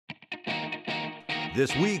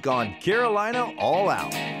This week on Carolina All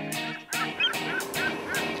Out.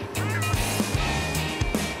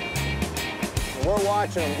 We're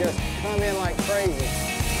watching them just come in like crazy.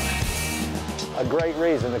 A great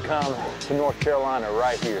reason to come to North Carolina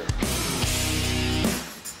right here.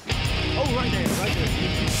 Oh, right there, right there.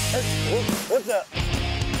 Hey, what's up?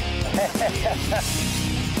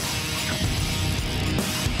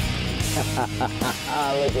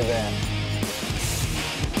 Look at that.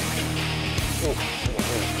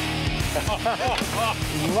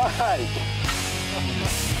 Mike.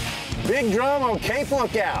 Big drum on Cape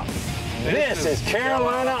Lookout. This is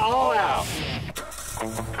Carolina All Out.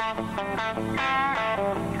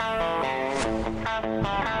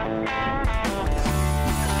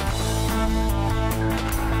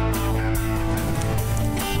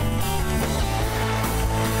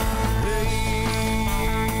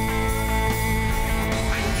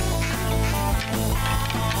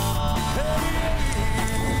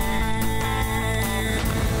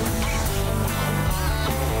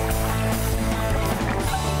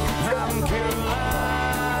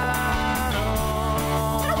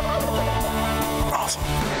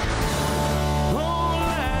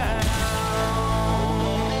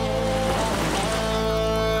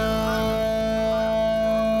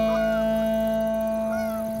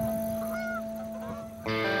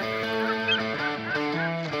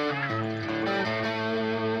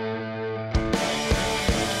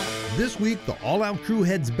 This week, the All Out crew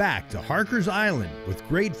heads back to Harker's Island with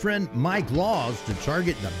great friend Mike Laws to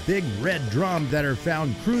target the big red drum that are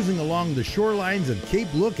found cruising along the shorelines of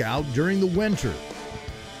Cape Lookout during the winter.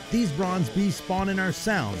 These bronze beasts spawn in our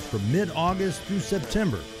sounds from mid-August through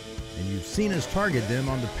September, and you've seen us target them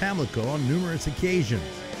on the Pamlico on numerous occasions.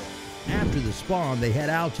 After the spawn, they head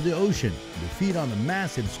out to the ocean to feed on the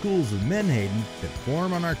massive schools of menhaden that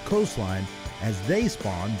form on our coastline as they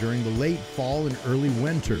spawn during the late fall and early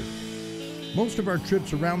winter. Most of our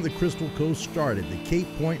trips around the Crystal Coast start at the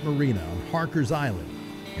Cape Point Marina on Harker's Island,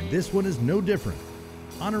 and this one is no different.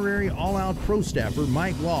 Honorary All Out pro staffer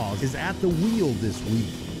Mike Laws is at the wheel this week,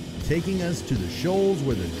 taking us to the shoals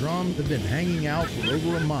where the drums have been hanging out for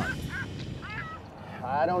over a month.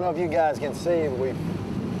 I don't know if you guys can see, but we're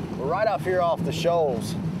right off here off the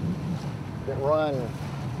shoals that run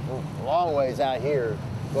a long ways out here.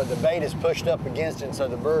 But the bait is pushed up against it, and so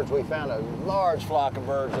the birds, we found a large flock of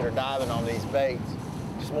birds that are diving on these baits.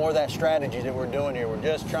 It's more of that strategy that we're doing here. We're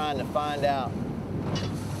just trying to find out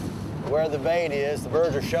where the bait is. The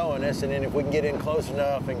birds are showing us, and then if we can get in close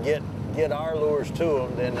enough and get our lures to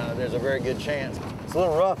them, then there's a very good chance. It's a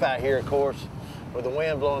little rough out here, of course, with the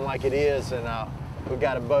wind blowing like it is, and we've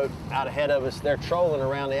got a boat out ahead of us. They're trolling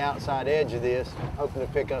around the outside edge of this, hoping to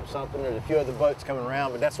pick up something. There's a few other boats coming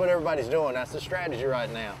around, but that's what everybody's doing. That's the strategy right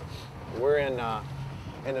now. We're in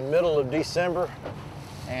the middle of December,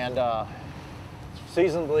 and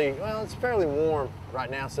seasonably, well, it's fairly warm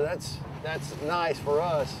right now, so that's nice for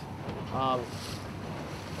us.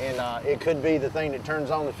 And it could be the thing that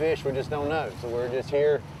turns on the fish. We just don't know. So we're just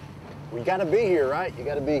here. We got to be here, right? You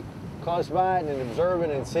got to be close by it and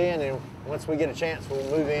observing and seeing, and once we get a chance, we'll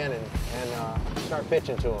move in and start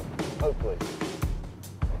pitching to them, hopefully.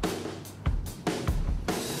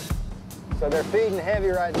 So they're feeding heavy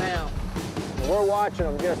right now. We're watching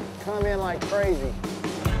them just come in like crazy.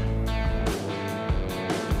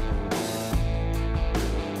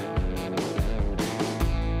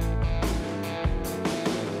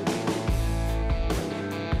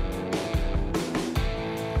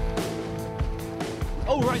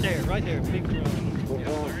 Oh, right there, big drum.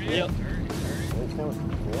 Yep. Yep. On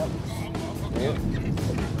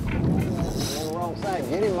the wrong side.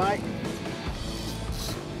 Get him, Mike.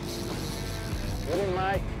 Get him,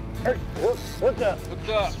 Mike. Hey, what's up? What's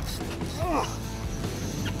up?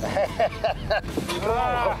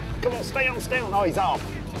 Come on, stay on. Oh, he's off.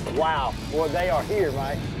 Wow. Boy, they are here,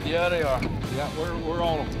 Mike. Yeah, they are. Yeah, we're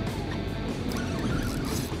on them.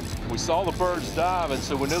 We saw the birds dive, and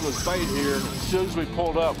so we knew there was bait here. As soon as we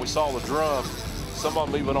pulled up, we saw the drum. Some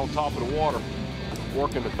of them even on top of the water,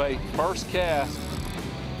 working the bait. First cast,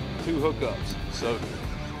 2 hookups. So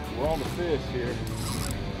we're on the fish here.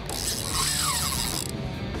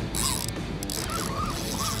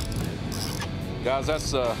 Guys,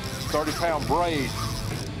 that's a 30-pound braid,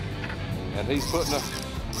 and he's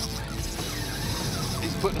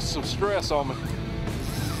putting some stress on me.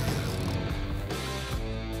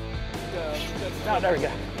 Oh, there we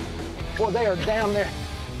go. Boy, they are down there.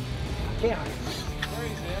 I can't.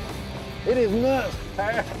 It is nuts.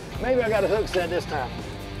 Maybe I got a hook set this time.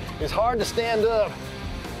 It's hard to stand up,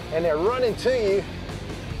 and they're running to you,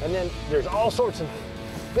 and then there's all sorts of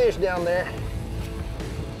fish down there.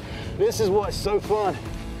 This is what's so fun.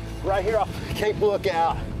 Right here off Cape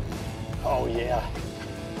Lookout. Oh yeah.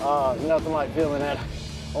 Nothing like feeling that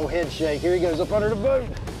old head shake. Here he goes up under the boat.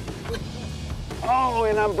 Oh,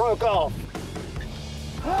 and I'm broke off.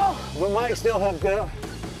 Oh, but Mike still hooked up.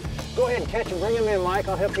 Go ahead and catch him, bring him in, Mike.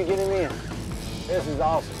 I'll help you get him in. This is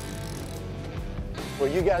awesome. Well,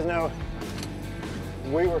 you guys know,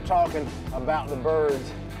 we were talking about the birds.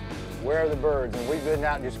 Where are the birds? And we've been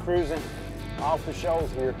out just cruising off the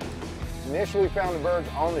shoals here. Initially, we found the birds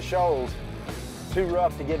on the shoals. Too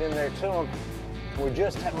rough to get in there to them.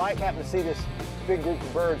 Mike happened to see this big group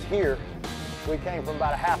of birds here. We came from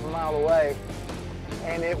about a half a mile away,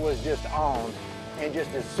 and it was just on. And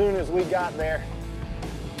just as soon as we got there,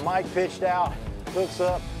 Mike pitched out, hooks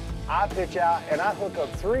up, I pitch out, and I hook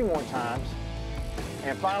up 3 more times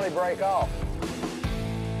and finally break off.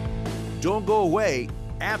 Don't go away.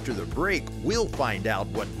 After the break, we'll find out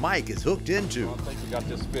what Mike is hooked into. I think we got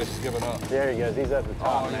this fish giving up. There he goes, he's at the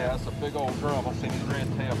top Oh now. yeah, that's a big old drum. I seen his red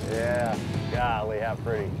tail. Yeah, golly, how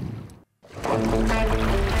pretty.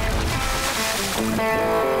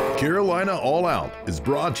 Carolina All Out is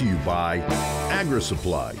brought to you by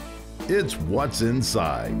AgriSupply. It's what's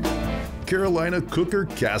inside. Carolina Cooker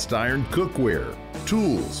Cast Iron Cookware.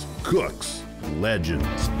 Tools, cooks,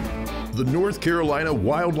 legends. The North Carolina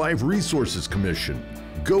Wildlife Resources Commission.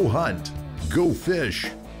 Go hunt, go fish,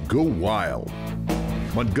 go wild.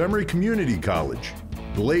 Montgomery Community College.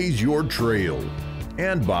 Blaze your trail.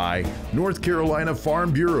 And by North Carolina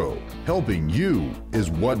Farm Bureau. Helping you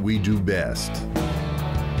is what we do best.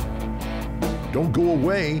 Don't go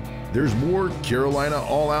away. There's more Carolina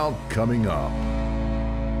All Out coming up.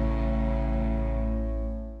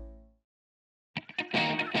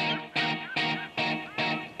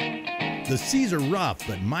 The seas are rough,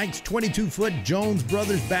 but Mike's 22-foot Jones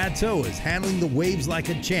Brothers bateau is handling the waves like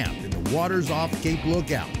a champ in the waters off Cape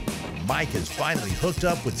Lookout. Mike has finally hooked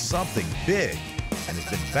up with something big and has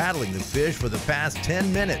been battling the fish for the past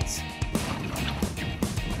 10 minutes.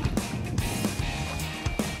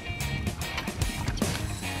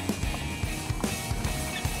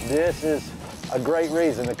 This is a great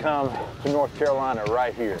reason to come to North Carolina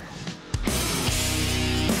right here.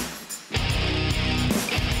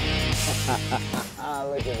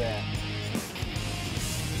 Look at that.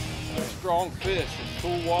 They're strong fish. It's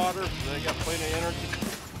cool water, so they got plenty of energy.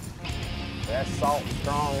 That salt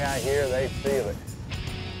strong out here, they feel it.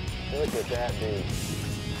 Look at that dude.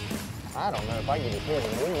 I don't know if I get his head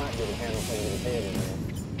in there. We might get a handle if I get his head in there.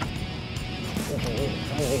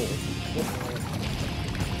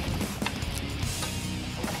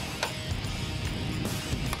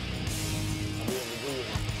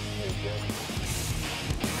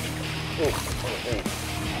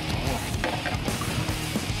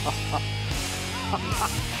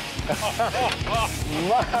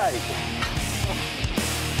 Mike!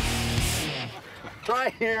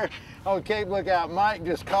 Right here on Cape Lookout, Mike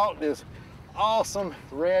just caught this awesome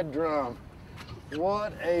red drum.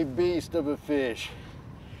 What a beast of a fish.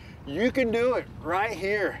 You can do it right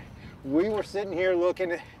here. We were sitting here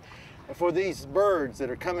looking for these birds that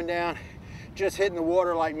are coming down, just hitting the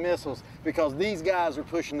water like missiles, because these guys are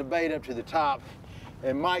pushing the bait up to the top,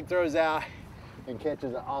 and Mike throws out and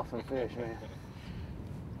catches an awesome fish, man.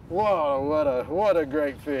 Whoa, what a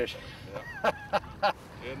great fish. Yeah.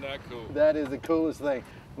 Isn't that cool? That is the coolest thing.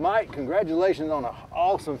 Mike, congratulations on an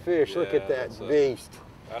awesome fish. Look at that beast.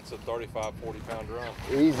 That's a 35, 40-pound drum.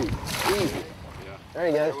 Easy, easy. Yeah. There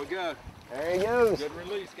he goes. There we go. There he goes. Good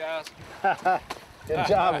release, guys. Good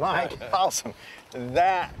job, Mike. Awesome.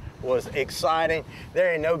 That was exciting.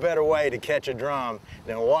 There ain't no better way to catch a drum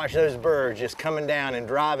than watch those birds just coming down and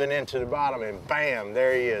driving into the bottom, and bam,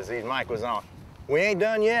 there he is. Mike was on. We ain't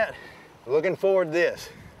done yet. Looking forward to this.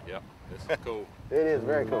 Yep, this is cool. It is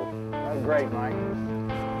very cool. That was great, Mike.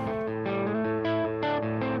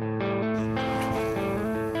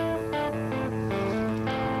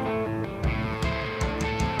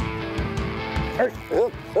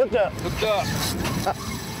 Hooked up. Hooked up.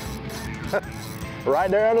 Right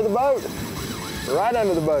there under the boat. Right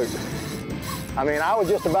under the boat. I mean, I was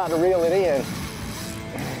just about to reel it in.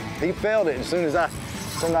 He felt it as soon as I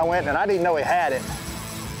went, and I didn't know he had it.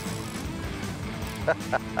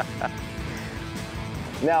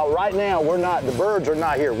 Now, right now, the birds are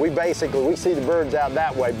not here. We see the birds out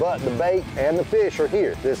that way, but the bait and the fish are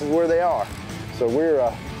here. This is where they are. So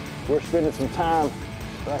we're spending some time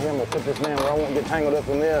right here. I'm gonna put this down where I won't get tangled up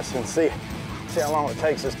in this and see how long it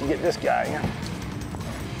takes us to get this guy in.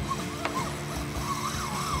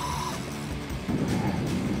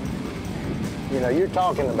 You know, you're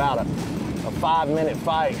talking about a 5-minute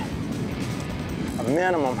fight, a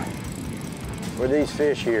minimum, with these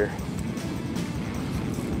fish here.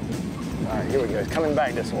 All right, here we go. He's coming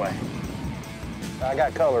back this way. I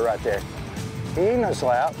got color right there. He ain't no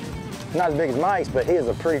slouch. Not as big as Mike's, but he is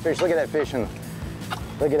a pretty fish. Look at that fish in the,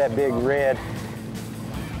 look at that big red.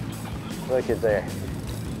 Look at there.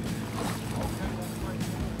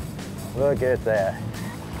 Look at that.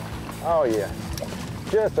 Oh yeah,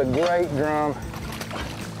 just a great drum.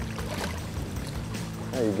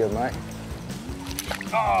 There you go, Mike.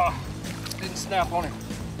 Oh, didn't snap on him.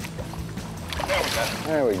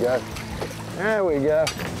 There we go. There we go.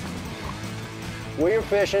 We are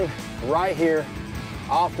fishing right here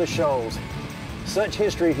off the shoals. Such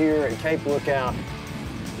history here at Cape Lookout.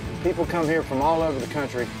 People come here from all over the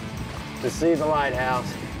country to see the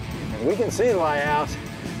lighthouse. And we can see the lighthouse,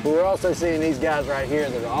 but we're also seeing these guys right here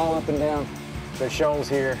that are all up and down the shoals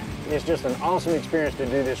here. It's just an awesome experience to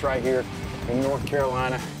do this right here in North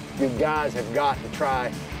Carolina. You guys have got to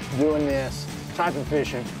try doing this type of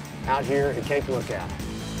fishing out here at Cape Lookout.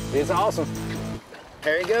 It's awesome.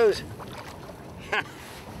 There he goes.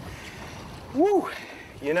 Woo!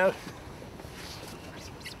 You know,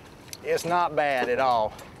 it's not bad at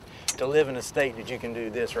all to live in a state that you can do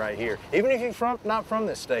this right here. Even if you're not from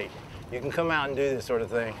this state, you can come out and do this sort of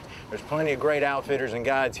thing. There's plenty of great outfitters and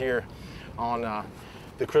guides here on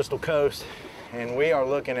the Crystal Coast, and we are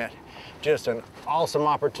looking at just an awesome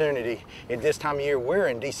opportunity at this time of year. We're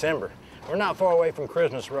in December. We're not far away from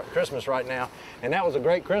Christmas right now, and that was a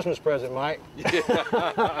great Christmas present, Mike. Yeah.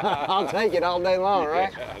 I'll take it all day long,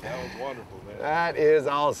 right? Yeah, that was wonderful, man. That is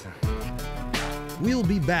awesome. We'll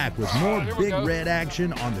be back with more Big Red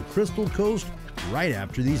action on the Crystal Coast right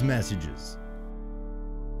after these messages.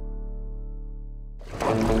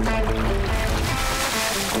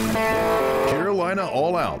 Carolina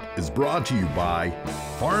All Out is brought to you by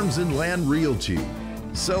Farms and Land Realty.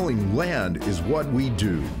 Selling land is what we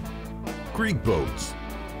do. Creek Boats,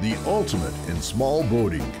 the ultimate in small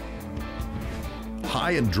boating.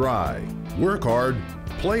 High and Dry, work hard,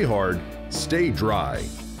 play hard, stay dry.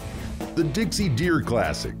 The Dixie Deer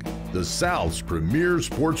Classic, the South's premier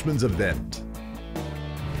sportsman's event.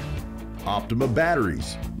 Optima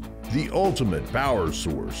Batteries, the ultimate power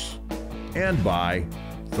source. And by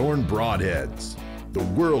Thorn Broadheads, the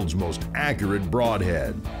world's most accurate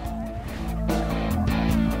broadhead.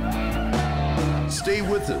 Stay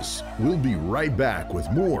with us. We'll be right back with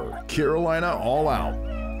more Carolina All Out.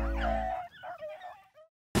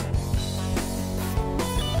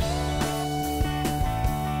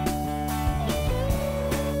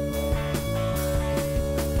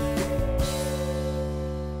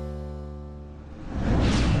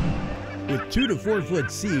 With 2 to 4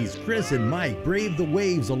 foot seas, Chris and Mike brave the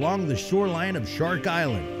waves along the shoreline of Shark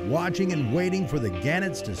Island, watching and waiting for the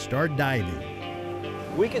gannets to start diving.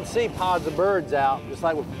 We can see pods of birds out, just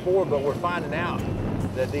like before, but we're finding out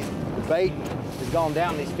that the bait has gone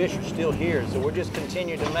down, these fish are still here. So we're just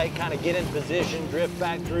continuing to kind of get in position, drift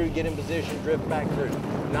back through, get in position, drift back through.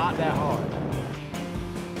 Not that hard.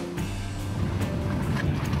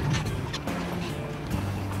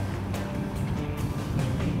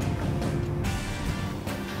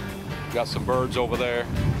 Got some birds over there,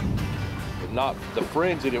 but not the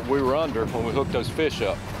frenzy that we were under when we hooked those fish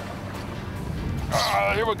up.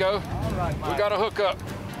 Here we go. All right, Mike. We got a hook up.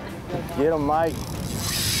 Get them, Mike.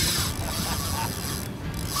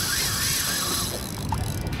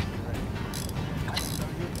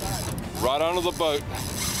 Right under the boat.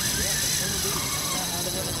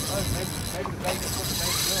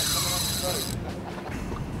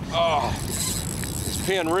 Oh, these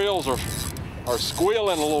pin reels are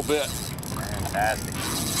squealing a little bit. Fantastic.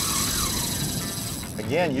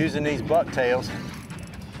 Again, using these bucktails,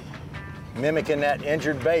 mimicking that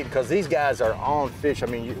injured bait, because these guys are on fish. I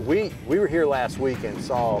mean, we were here last week and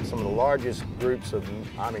saw some of the largest groups of,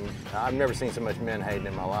 I mean, I've never seen so much menhaden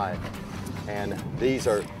in my life. And these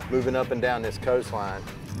are moving up and down this coastline.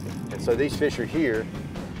 And so these fish are here,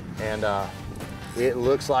 and it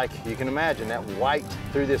looks like, you can imagine, that white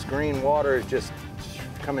through this green water is just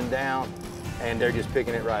coming down, and they're just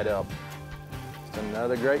picking it right up. It's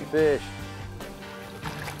another great fish.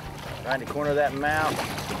 Right in the corner of that mouth,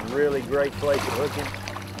 really great place to hook him.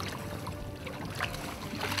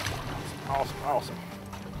 Awesome, awesome.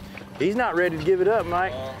 He's not ready to give it up,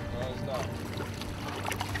 Mike. No, it's not.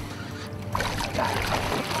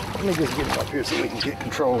 Let me just get him up here so we can get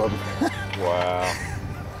control of him. Wow.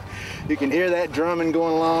 You can hear that drumming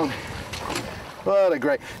going along. What a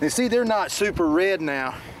great, and see, they're not super red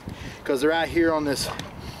now because they're out here on this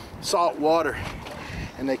salt water,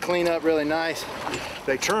 and they clean up really nice.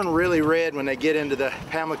 They turn really red when they get into the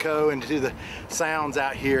Pamlico, into the sounds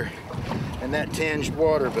out here and that tinged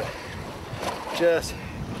water, but just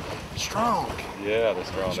Strong. Yeah, they're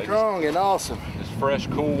strong. Strong and awesome. It's fresh,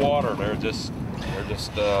 cool water. They're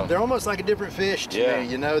They're almost like a different fish to me.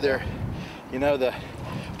 You know, they're an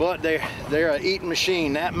eating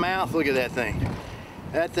machine. That mouth, look at that thing.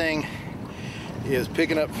 That thing is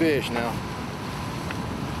picking up fish now.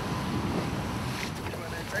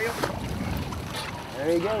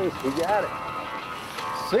 There he goes. He got it.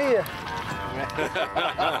 See ya.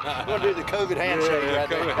 We'll do the COVID handshake right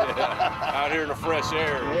there. Out here in the fresh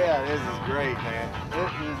air. Yeah, this is great, man.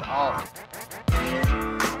 This is awesome.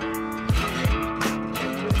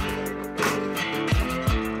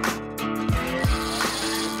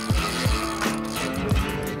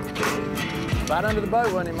 Right under the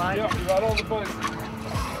boat, wasn't he, Mike? Yeah, right on the boat.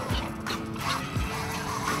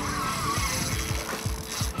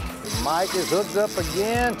 Mike is hooked up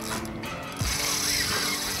again.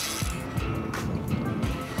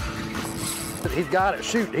 He's got it.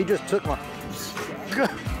 Shoot, he just took my...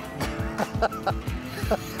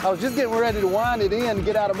 I was just getting ready to wind it in to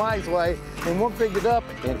get out of Mike's way, and one picked it up,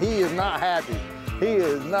 and he is not happy. He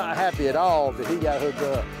is not happy at all that he got hooked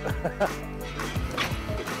up.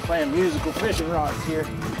 Playing musical fishing rods here.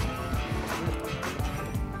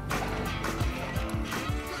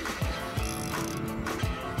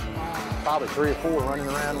 Probably 3 or 4 running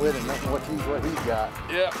around with him, making what he's got.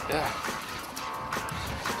 Yeah.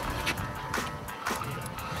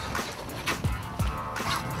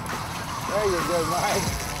 There you go, Mike.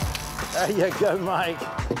 There you go, Mike.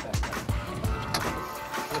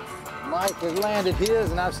 Mike has landed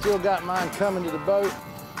his, and I've still got mine coming to the boat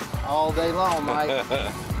all day long, Mike.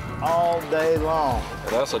 All day long.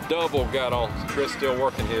 That's a double got on. Chris still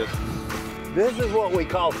working his. This is what we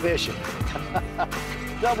call fishing.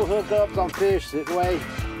 Double hookups on fish that weigh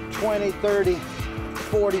 20, 30,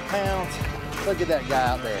 40 pounds. Look at that guy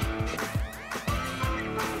out there.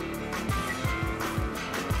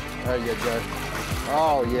 There you go.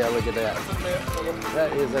 Oh yeah, look at that.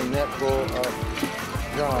 That is a net full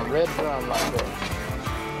of drum, red drum like that.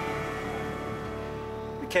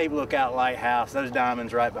 The Cape Lookout Lighthouse, those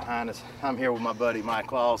diamonds right behind us. I'm here with my buddy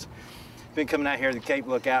Mike Laws. Been coming out here to the Cape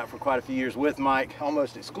Lookout for quite a few years with Mike,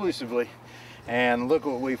 almost exclusively. And look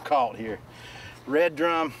what we've caught here. Red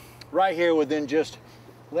drum, right here within just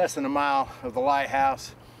less than a mile of the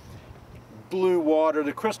lighthouse. Blue water,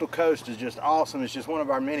 the Crystal Coast is just awesome. It's just one of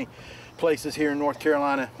our many places here in North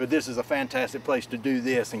Carolina, but this is a fantastic place to do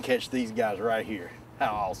this and catch these guys right here.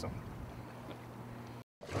 How awesome.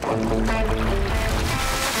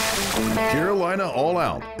 Carolina All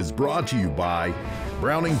Out is brought to you by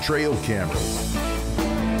Browning Trail Cameras,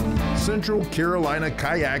 Central Carolina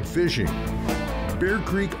Kayak Fishing, Bear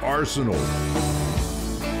Creek Arsenal,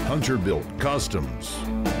 Hunterbuilt Customs,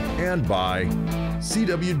 and by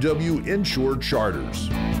CWW Inshore Charters.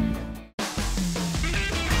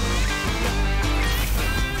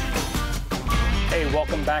 Hey,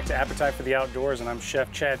 welcome back to Appetite for the Outdoors, and I'm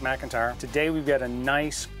Chef Chad McIntyre. Today we've got a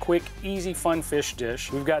nice, quick, easy, fun fish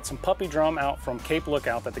dish. We've got some puppy drum out from Cape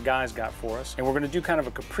Lookout that the guys got for us, and we're gonna do kind of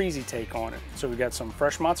a caprese take on it. So we've got some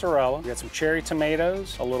fresh mozzarella, we've got some cherry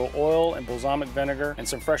tomatoes, a little oil and balsamic vinegar, and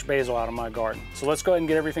some fresh basil out of my garden. So let's go ahead and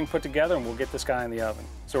get everything put together, and we'll get this guy in the oven.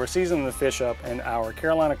 So we're seasoning the fish up in our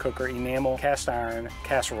Carolina Cooker enamel cast iron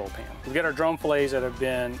casserole pan. We've got our drum fillets that have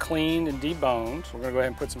been cleaned and deboned. We're gonna go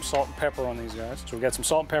ahead and put some salt and pepper on these guys. So we've got some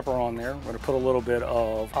salt and pepper on there. We're gonna put a little bit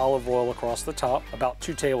of olive oil across the top, about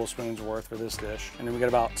 2 tablespoons worth for this dish. And then we got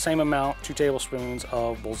about same amount, 2 tablespoons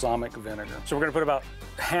of balsamic vinegar. So we're gonna put about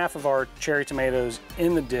half of our cherry tomatoes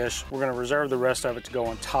in the dish. We're gonna reserve the rest of it to go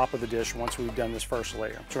on top of the dish once we've done this first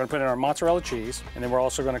layer. So we're gonna put in our mozzarella cheese, and then we're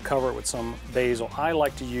also gonna cover it with some basil. I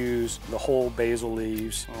like to use the whole basil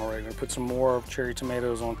leaves. All right, gonna put some more cherry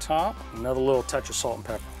tomatoes on top, another little touch of salt and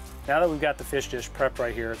pepper. Now that we've got the fish dish prepped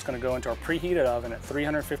right here, it's gonna go into our preheated oven at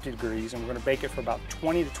 350 degrees, and we're gonna bake it for about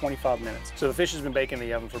 20 to 25 minutes. So the fish has been baking in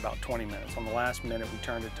the oven for about 20 minutes. On the last minute, we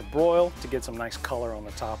turned it to broil to get some nice color on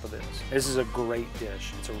the top of this. This is a great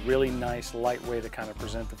dish. It's a really nice, light way to kind of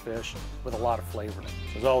present the fish with a lot of flavor in it.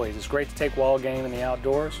 As always, it's great to take wild game in the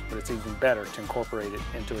outdoors, but it's even better to incorporate it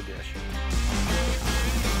into a dish.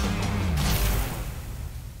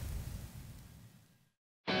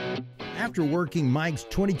 After working Mike's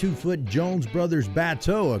 22-foot Jones Brothers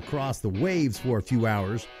bateau across the waves for a few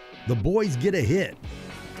hours, the boys get a hit.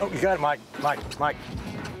 Oh, you got it, Mike. Mike. I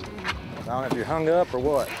don't know if you're hung up or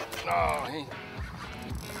what. Oh, he...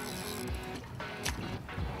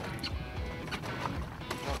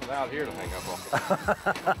 Nothing out here to hang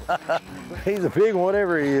up on. He's a big one,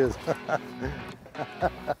 whatever he is.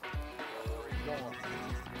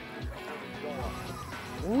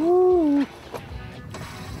 Woo!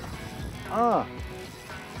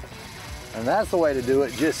 And that's the way to do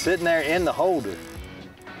it, just sitting there in the holder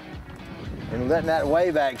and letting that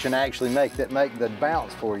wave action actually make the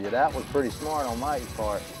bounce for you. That was pretty smart on Mike's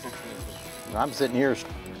part. And I'm sitting here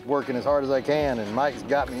working as hard as I can, and Mike's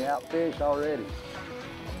got me outfished already.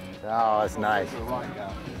 Oh, that's nice.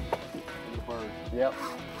 Yep.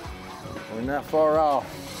 We're not far off.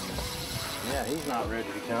 Yeah, he's not ready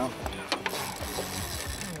to come.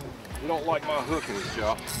 You don't like my hooking,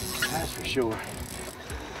 Joe. That's for sure.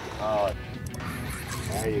 Oh,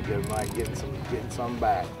 there you go, Mike. Getting some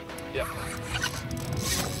back. Yep.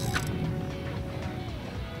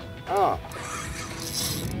 Oh,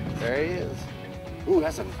 there he is. Ooh,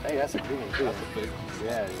 that's a big one too. That's a big one.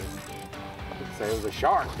 Yeah, it is. I could say it was a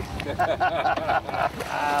shark.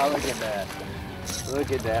 Ah, look at that.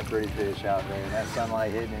 Look at that pretty fish out there. That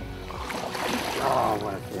sunlight hitting him. Oh,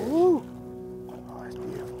 what a fish. Woo. Oh, that's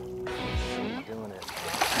beautiful. He's doing it.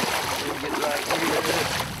 Get right here.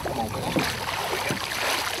 Come on, boy.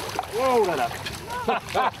 Whoa, that up.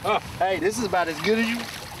 Hey, this is about as good as you.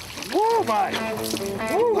 Whoa, Mike.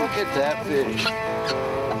 Woo. Look at that fish.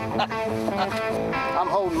 I'm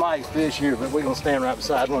holding Mike's fish here, but we're gonna stand right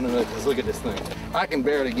beside one another. Let's look at this thing. I can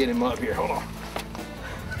barely get him up here. Hold on.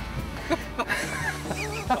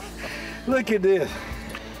 Look at this.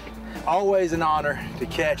 Always an honor to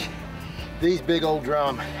catch these big old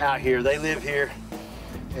drum out here. They live here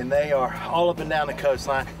and they are all up and down the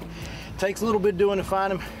coastline. Takes a little bit doing to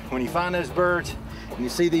find them. When you find those birds and you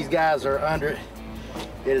see these guys are under it,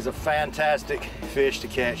 it is a fantastic fish to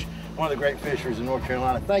catch. One of the great fisheries in North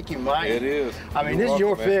Carolina. Thank you, Mike. It is. I mean, this is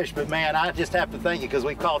your fish, but man, I just have to thank you because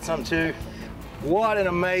we caught some too. What an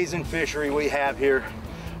amazing fishery we have here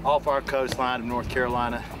off our coastline of North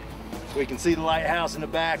Carolina. We can see the lighthouse in the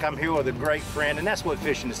back. I'm here with a great friend, and that's what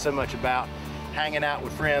fishing is so much about, hanging out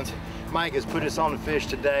with friends. Mike has put us on the fish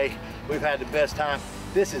today. We've had the best time.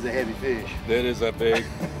 This is a heavy fish. That is a big,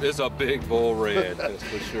 it's a big bull red, that's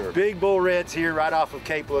for sure. Big bull reds here right off of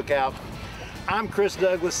Cape Lookout. I'm Chris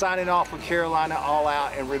Douglas signing off with Carolina All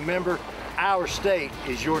Out, and remember, our state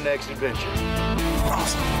is your next adventure.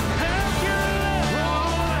 Awesome.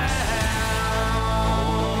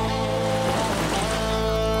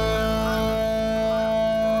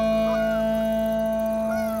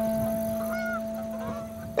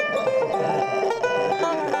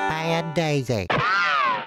 Daisy.